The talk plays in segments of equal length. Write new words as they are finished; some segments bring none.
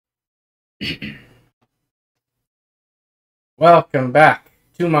Welcome back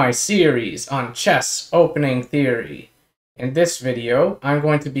to my series on chess opening theory. In this video, I'm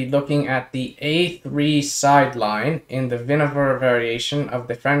going to be looking at the A3 sideline in the Winawer variation of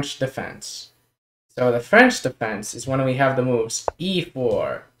the French defense. So the French defense is when we have the moves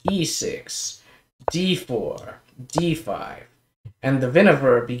E4, E6, D4, D5, and the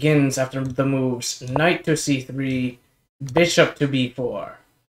Winawer begins after the moves knight to C3, bishop to B4.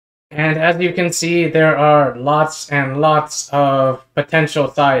 And as you can see, there are lots and lots of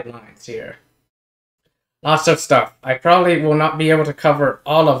potential sidelines here. Lots of stuff. I probably will not be able to cover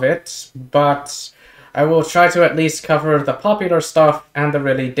all of it, but I will try to at least cover the popular stuff and the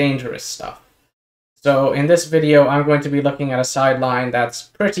really dangerous stuff. So in this video, I'm going to be looking at a sideline that's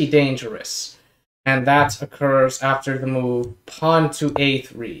pretty dangerous, and that occurs after the move pawn to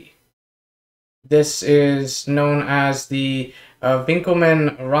A3. This is known as the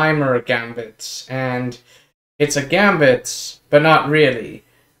Winkelmann-Reimer gambit, and it's a gambit, but not really.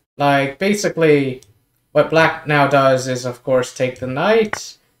 Like, basically, what black now does is, of course, take the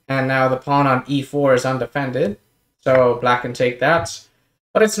knight, and now the pawn on e4 is undefended, so black can take that.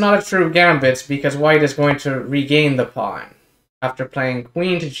 But it's not a true gambit, because white is going to regain the pawn after playing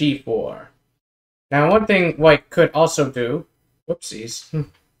queen to g4. Now, one thing white could also do... Whoopsies. Sorry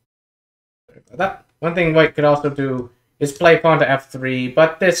about that. One thing white could also do is play pawn to f3,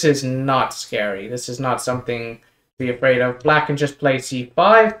 but this is not scary. This is not something to be afraid of. Black can just play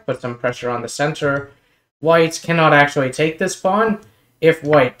c5, put some pressure on the center. White cannot actually take this pawn. If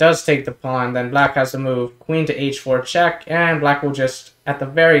white does take the pawn, then black has to move queen to h4 check, and black will just, at the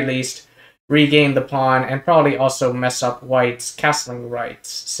very least, regain the pawn, and probably also mess up white's castling rights,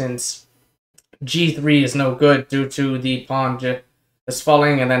 since g3 is no good due to the pawn just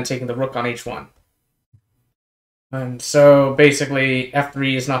falling and then taking the rook on h1. And so, basically,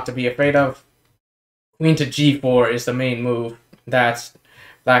 f3 is not to be afraid of. Queen to g4 is the main move that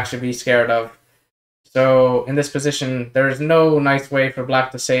black should be scared of. So, in this position, there is no nice way for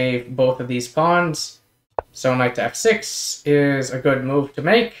black to save both of these pawns. So, knight to f6 is a good move to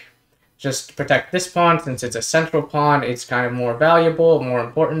make. Just protect this pawn, since it's a central pawn. It's kind of more valuable, more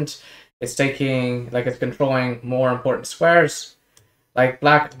important. It's it's controlling more important squares. Like,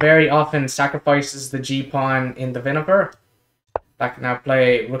 black very often sacrifices the g-pawn in the Winawer. Black can now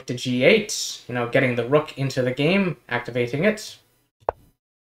play rook to g8, getting the rook into the game, activating it.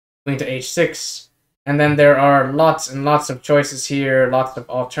 Queen to h6. And then there are lots and lots of choices here, lots of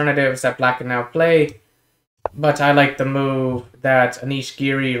alternatives that black can now play. But I like the move that Anish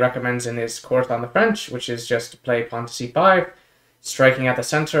Giri recommends in his course on the French, which is just to play pawn to c5, striking at the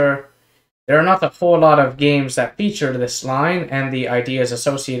center. There are not a whole lot of games that feature this line and the ideas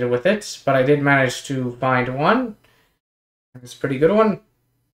associated with it, but I did manage to find one. It's a pretty good one.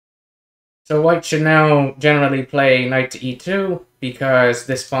 So white should now generally play knight to e2, because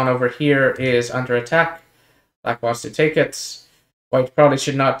this pawn over here is under attack. Black wants to take it. White probably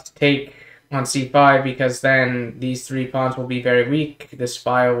should not take on c5, because then these three pawns will be very weak. This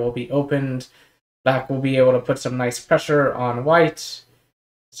file will be opened. Black will be able to put some nice pressure on white.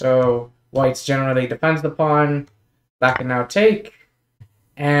 So white generally defends the pawn. Black can now take.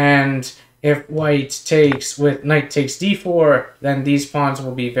 And if white takes with knight takes d4, then these pawns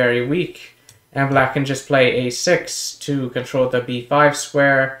will be very weak. And black can just play a6 to control the b5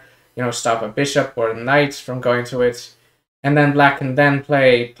 square, stop a bishop or a knight from going to it. And then black can then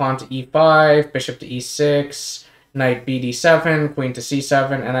play pawn to e5, bishop to e6, knight bd7, queen to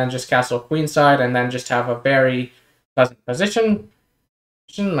c7, and then just castle queenside, and then just have a very pleasant position.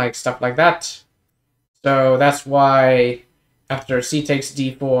 Like stuff like that. So that's why after c takes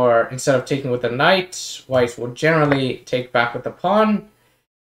d4, instead of taking with the knight, white will generally take back with the pawn,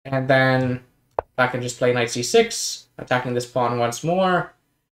 and then black can just play knight c6, attacking this pawn once more.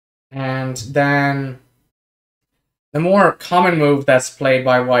 And then the more common move that's played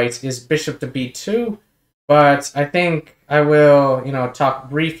by white is bishop to b2, but I think I will talk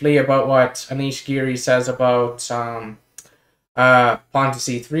briefly about what Anish Giri says about pawn to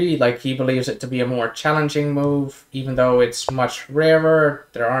c3. Like, he believes it to be a more challenging move, even though it's much rarer.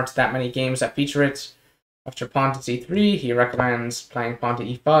 There aren't that many games that feature it. After pawn to c3, he recommends playing pawn to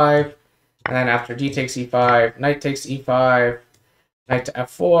e5, and then after d takes e5, knight takes e5, knight to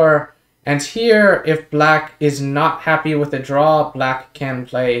f4. And here, if black is not happy with the draw, black can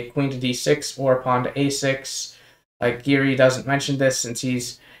play queen to d6 or pawn to a6. Like, Giri doesn't mention this, since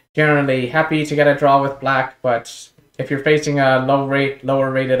he's generally happy to get a draw with black, but if you're facing a lower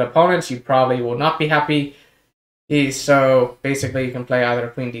rated opponent, you probably will not be happy. So basically, you can play either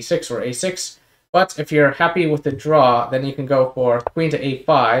queen d6 or a6. But if you're happy with the draw, then you can go for queen to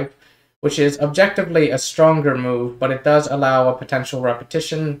a5, which is objectively a stronger move, but it does allow a potential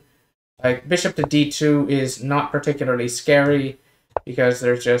repetition. Like, bishop to d2 is not particularly scary, because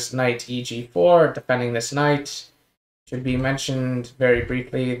there's just knight eg4 defending this knight. Should be mentioned very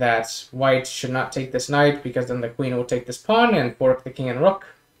briefly that white should not take this knight, because then the queen will take this pawn and fork the king and rook.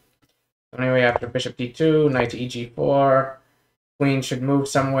 Anyway, after bishop d2, knight to eg4, queen should move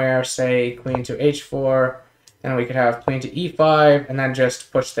somewhere, say queen to h4, then we could have queen to e5, and then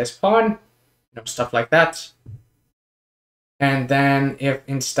just push this pawn, stuff like that. And then if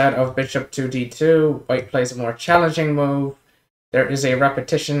instead of bishop to d2, white plays a more challenging move, there is a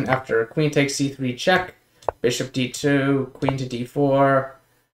repetition after queen takes c3 check, bishop d2, queen to d4,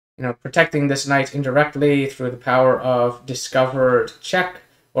 protecting this knight indirectly through the power of discovered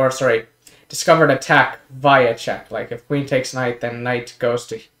attack via check. Like, if queen takes knight, then knight goes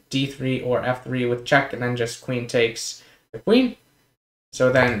to d3 or f3 with check, and then just queen takes the queen.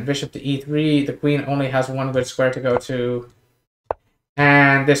 So then bishop to e3, the queen only has one good square to go to,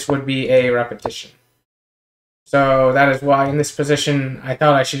 and this would be a repetition. So that is why in this position, I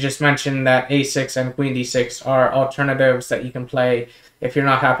thought I should just mention that a6 and queen d6 are alternatives that you can play if you're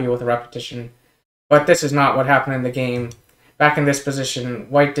not happy with a repetition. But this is not what happened in the game. Back in this position,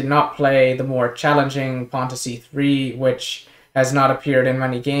 white did not play the more challenging pawn to c3, which has not appeared in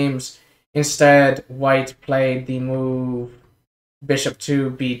many games. Instead, white played the move bishop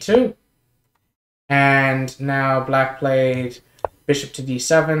to b2. And now black played bishop to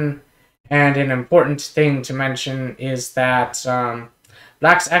d7. And an important thing to mention is that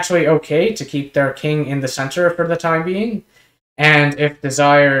black's actually okay to keep their king in the center for the time being. And if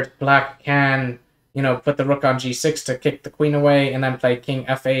desired, black can, put the rook on g6 to kick the queen away, and then play king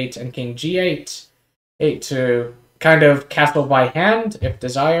f8 and king g8 to kind of castle by hand if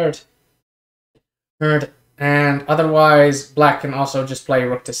desired. And otherwise, black can also just play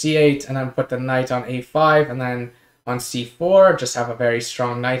rook to c8 and then put the knight on a5, and then on c4, just have a very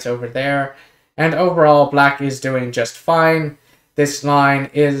strong knight over there. And overall, black is doing just fine. This line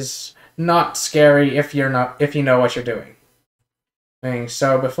is not scary if you know what you're doing.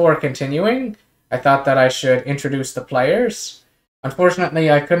 So before continuing, I thought that I should introduce the players. Unfortunately,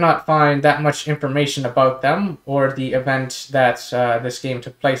 I could not find that much information about them or the event that this game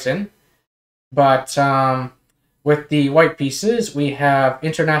took place in. But with the white pieces, we have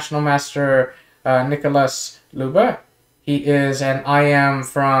International Master Nicholas Lubbe. He is an IM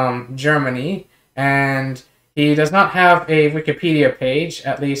from Germany, and he does not have a Wikipedia page,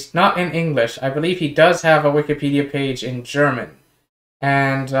 at least not in English. I believe he does have a Wikipedia page in German.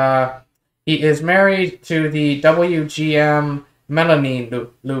 And he is married to the WGM Melanie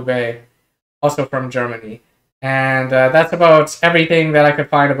Lubbe, also from Germany. And that's about everything that I could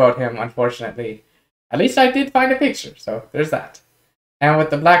find about him, unfortunately. At least I did find a picture, so there's that. And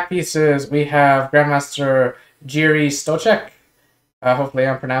with the black pieces, we have Grandmaster Jiří Stocek. Hopefully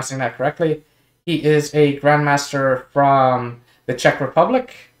I'm pronouncing that correctly. He is a Grandmaster from the Czech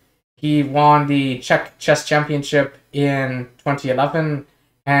Republic. He won the Czech Chess Championship in 2011,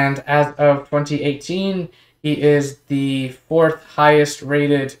 and as of 2018, he is the 4th highest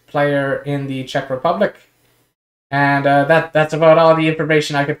rated player in the Czech Republic. And that's about all the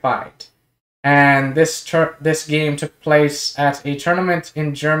information I could find. And this game took place at a tournament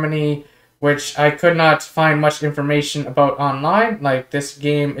in Germany, which I could not find much information about online. Like, this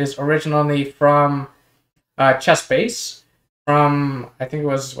game is originally from ChessBase, from, I think it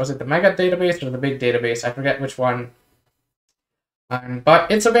was it the Mega database or the Big database? I forget which one.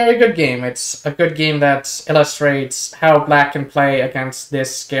 But it's a very good game. It's a good game that illustrates how black can play against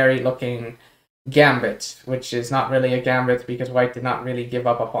this scary-looking gambit, which is not really a gambit because white did not really give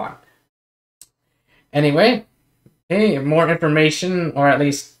up a pawn. Anyway, more information, or at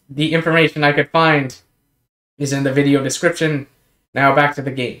least the information I could find, is in the video description. Now back to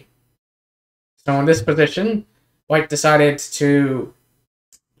the game. So in this position, white decided to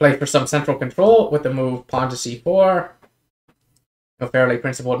play for some central control with the move pawn to c4. A fairly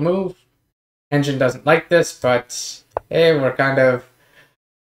principled move. Engine doesn't like this, but hey, we're kind of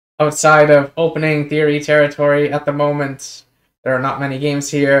outside of opening theory territory at the moment. There are not many games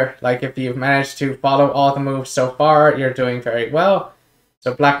here. Like, if you've managed to follow all the moves so far, you're doing very well.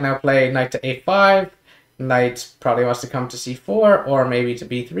 So black now play knight to a5. Knight probably wants to come to c4 or maybe to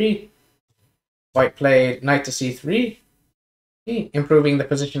b3. White played knight to c3, improving the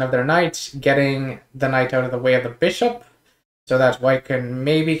position of their knight, getting the knight out of the way of the bishop, so that white can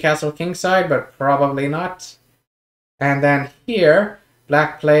maybe castle kingside, but probably not. And then here,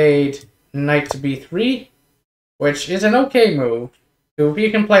 black played knight to b3, which is an okay move.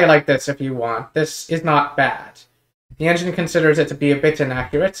 You can play like this if you want. This is not bad. The engine considers it to be a bit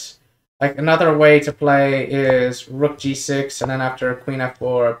inaccurate. Like, another way to play is rook g6, and then after queen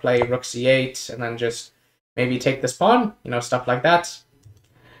f4, play rook c8, and then just maybe take this pawn, you know, stuff like that.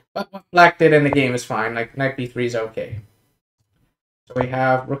 But what black did in the game is fine, like knight b3 is okay. So we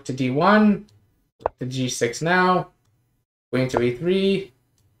have rook to d1, rook to g6 now, queen to e3,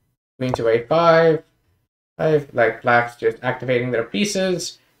 queen to a5, like black's just activating their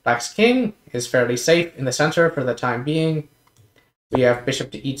pieces. Black's king is fairly safe in the center for the time being. We have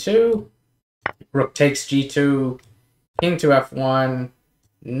bishop to e2, rook takes g2, king to f1,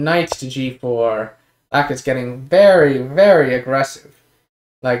 knight to g4. Black is getting very, very aggressive.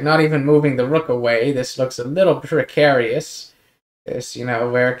 Like, not even moving the rook away. This looks a little precarious. This, you know,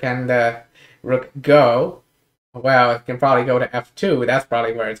 where can the rook go? Well, it can probably go to f2. That's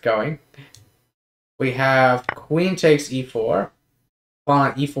probably where it's going. We have queen takes e4.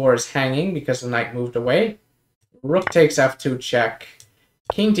 Pawn on e4 is hanging because the knight moved away. Rook takes f2 check.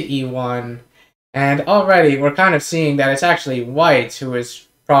 King to e1. And already we're kind of seeing that it's actually white who is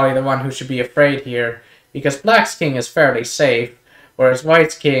probably the one who should be afraid here, because black's king is fairly safe, whereas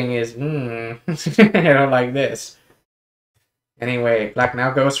white's king is, you know, like this. Anyway, black now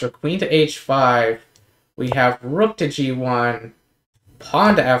goes for queen to h5. We have rook to g1,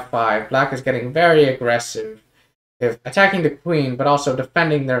 pawn to f5. Black is getting very aggressive, attacking the queen, but also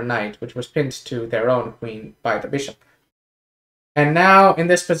defending their knight, which was pinned to their own queen by the bishop. And now, in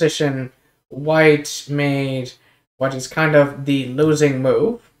this position, white made what is kind of the losing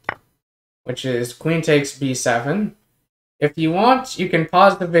move, which is queen takes b7. If you want, you can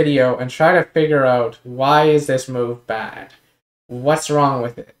pause the video and try to figure out why is this move bad. What's wrong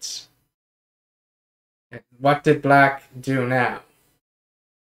with it? What did black do now?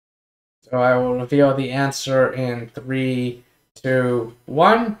 So I will reveal the answer in 3, 2,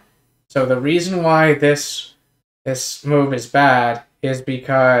 1. So the reason why this move is bad is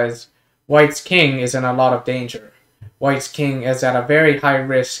because white's king is in a lot of danger. White's king is at a very high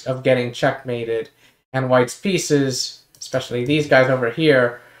risk of getting checkmated, and white's pieces, especially these guys over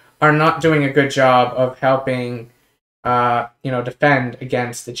here, are not doing a good job of helping defend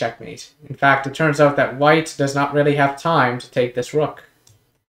against the checkmate. In fact, it turns out that white does not really have time to take this rook.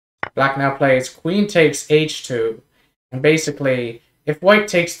 Black now plays queen takes h2, and basically, if white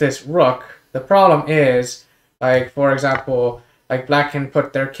takes this rook, the problem is, like, for example, like, black can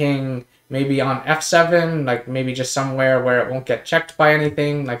put their king maybe on f7, like, maybe just somewhere where it won't get checked by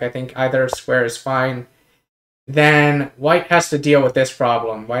anything, like, I think either square is fine. Then white has to deal with this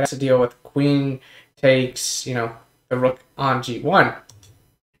problem. White has to deal with queen takes, the rook on g1,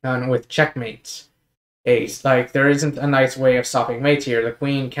 and with checkmates. Ace. Like, there isn't a nice way of stopping mate here. The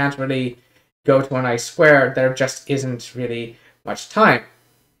queen can't really go to a nice square. There just isn't really much time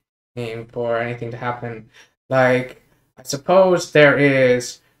for anything to happen. Like, I suppose there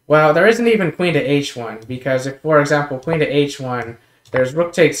is... Well, there isn't even queen to h1, because if, for example, queen to h1, there's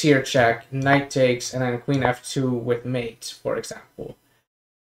rook takes here, check, knight takes, and then queen f2 with mate, for example.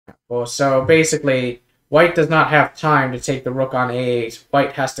 Well, so basically, white does not have time to take the rook on a8.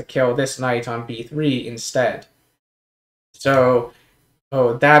 White has to kill this knight on b3 instead. So,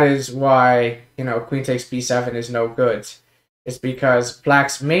 that is why, queen takes b7 is no good. It's because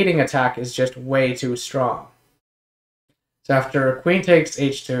black's mating attack is just way too strong. So after queen takes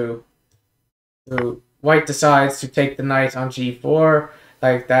h2, white decides to take the knight on g4.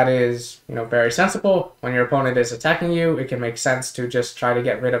 Like, that is, very sensible. When your opponent is attacking you, it can make sense to just try to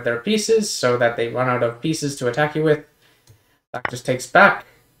get rid of their pieces so that they run out of pieces to attack you with. Black just takes back,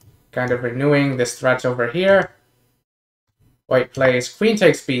 kind of renewing this threat over here. White plays queen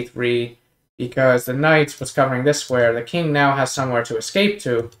takes b3 because the knight was covering this square. The king now has somewhere to escape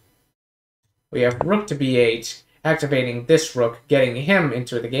to. We have rook to b8, activating this rook, getting him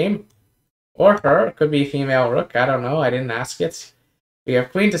into the game. Or her, it could be female rook, I don't know, I didn't ask it. We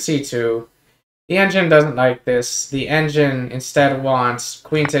have queen to c2. The engine doesn't like this. The engine instead wants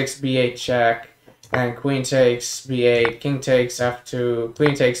queen takes b8 check, and queen takes b8, king takes f2,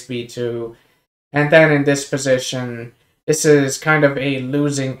 queen takes b2. And then in this position, this is kind of a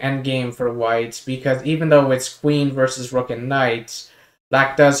losing endgame for white, because even though it's queen versus rook and knight,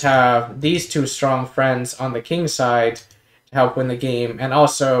 black does have these two strong friends on the king side to help win the game, and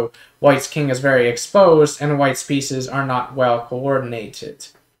also white's king is very exposed, and white's pieces are not well coordinated.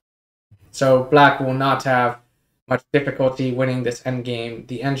 So black will not have much difficulty winning this endgame.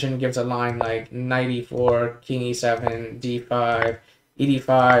 The engine gives a line like knight e4, king e7, d5,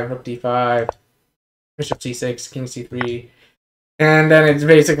 ed5, rook d5, bishop c6, king c3, and then it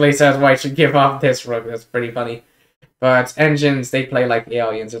basically says white should give up this rook. That's pretty funny. But engines, they play like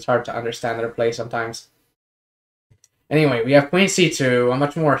aliens. It's hard to understand their play sometimes. Anyway, we have queen c2, a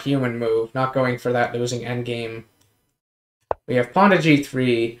much more human move, not going for that losing endgame. We have pawn to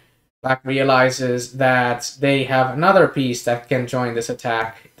g3. Black realizes that they have another piece that can join this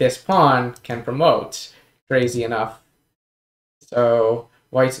attack. This pawn can promote. Crazy enough. So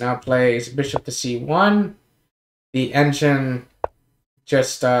white now plays bishop to c1. The engine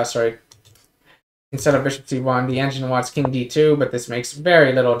just, sorry. Instead of bishop c1, the engine wants king d2, but this makes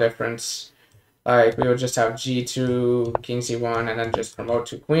very little difference. Like, we would just have g2, king c1, and then just promote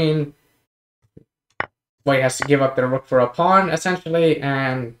to queen. White has to give up their rook for a pawn, essentially,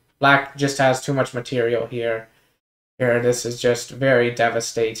 and black just has too much material here. This is just very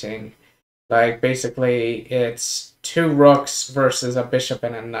devastating. Like, basically, it's 2 rooks versus a bishop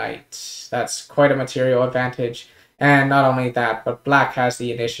and a knight. That's quite a material advantage. And not only that, but black has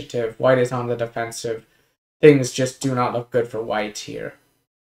the initiative. White is on the defensive. Things just do not look good for white here.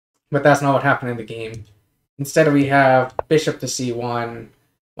 But that's not what happened in the game. Instead, we have bishop to c1.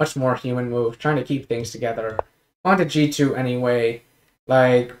 Much more human move, trying to keep things together. On to g2 anyway.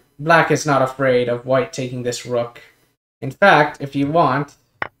 Like, black is not afraid of white taking this rook. In fact, if you want,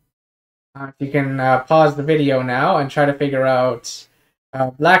 you can pause the video now and try to figure out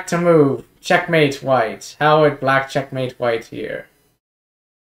black to move, checkmate white. How would black checkmate white here?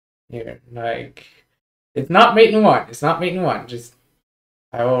 Like, it's not mate in one. It's not mate in one. Just,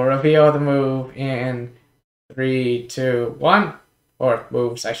 I will reveal the move in 3, 2, 1. Or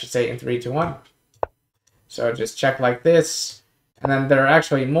moves, I should say, in 3, 2, 1. So just check like this. And then there are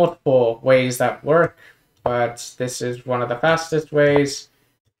actually multiple ways that work, but this is one of the fastest ways.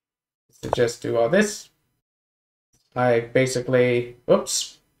 To just do all this. Like, basically,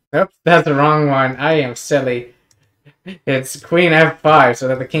 oops, that's the wrong one. I am silly. It's queen f5 so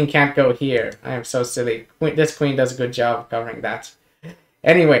that the king can't go here. I am so silly. This queen does a good job of covering that.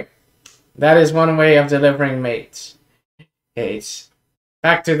 Anyway, that is one way of delivering mate. Okay,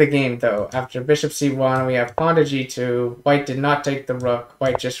 back to the game though. After bishop c1, we have pawn to g2. White did not take the rook.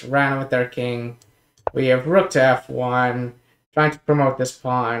 White just ran with their king. We have rook to f1, trying to promote this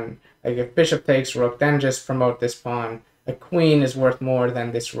pawn. Like, if bishop takes rook, then just promote this pawn. A queen is worth more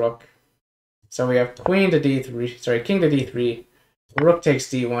than this rook. So we have queen to d3, sorry, king to d3. Rook takes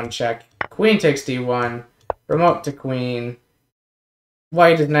d1 check. Queen takes d1. Promote to queen.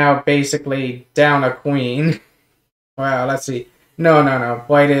 White is now basically down a queen. Well, let's see. No.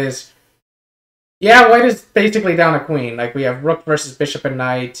 White is basically down a queen. Like, we have rook versus bishop and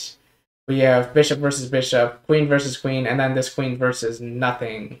knight. We have bishop versus bishop, queen versus queen, and then this queen versus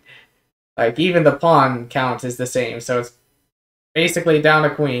nothing. Like, even the pawn count is the same, so it's basically down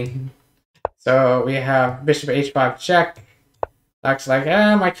a queen. So we have bishop h5 check. Black's like,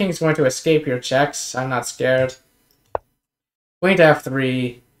 my king's going to escape your checks. I'm not scared. Queen to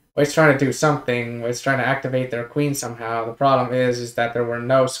f3. White's trying to do something. White's trying to activate their queen somehow. The problem is that there were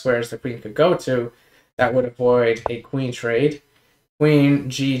no squares the queen could go to that would avoid a queen trade. Queen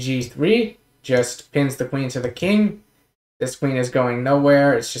g3 just pins the queen to the king. This queen is going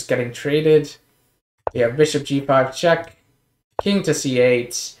nowhere. It's just getting traded. We have bishop g5 check. King to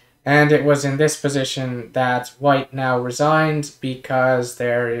c8. And it was in this position that white now resigned because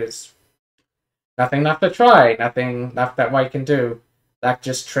there is nothing left to try. Nothing left that white can do. Black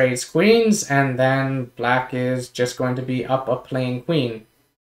just trades queens, and then black is just going to be up a plain queen.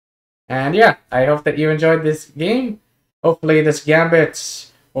 And yeah, I hope that you enjoyed this game. Hopefully this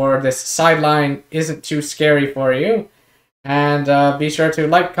gambit or this sideline isn't too scary for you. And be sure to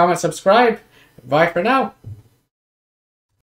like, comment, subscribe. Bye for now.